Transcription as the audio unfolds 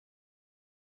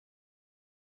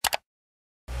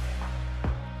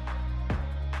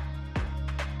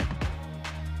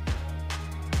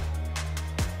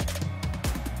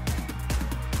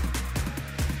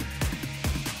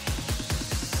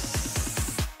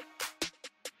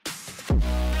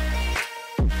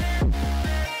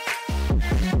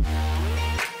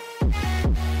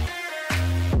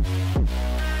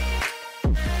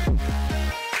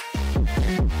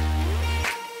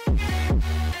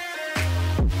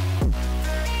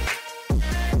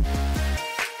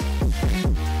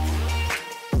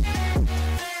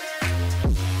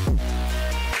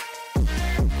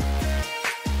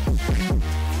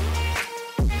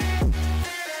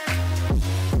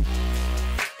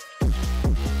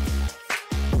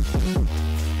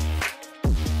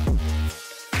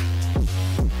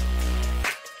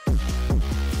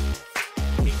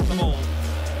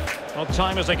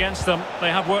time is against them.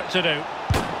 They have work to do.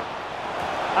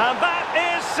 And that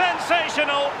is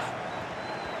sensational.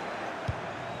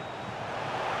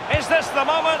 Is this the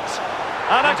moment?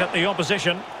 And at the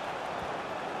opposition.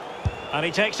 And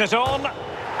he takes it on.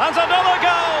 And another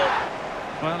goal!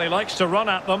 Well, he likes to run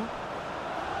at them.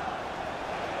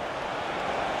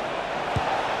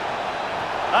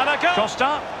 And a goal!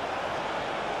 Costa.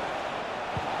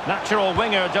 Natural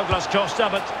winger, Douglas Costa,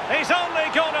 but he's only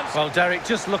gone and... Well, Derek,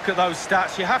 just look at those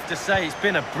stats. You have to say it's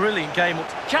been a brilliant game.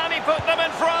 Can he put them in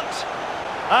front?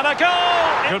 And a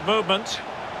goal! Good movement.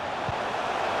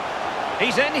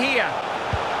 He's in here.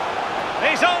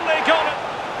 He's only gone...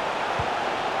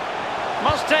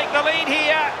 Must take the lead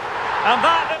here. And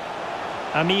that...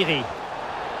 Amiri.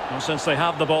 Well, since they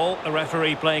have the ball, the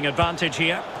referee playing advantage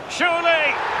here.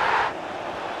 Surely!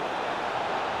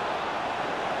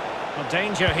 A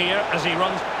danger here as he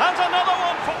runs. And another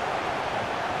one for...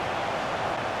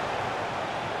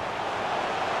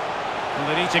 Well,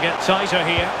 they need to get tighter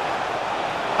here.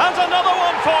 And another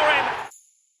one for him.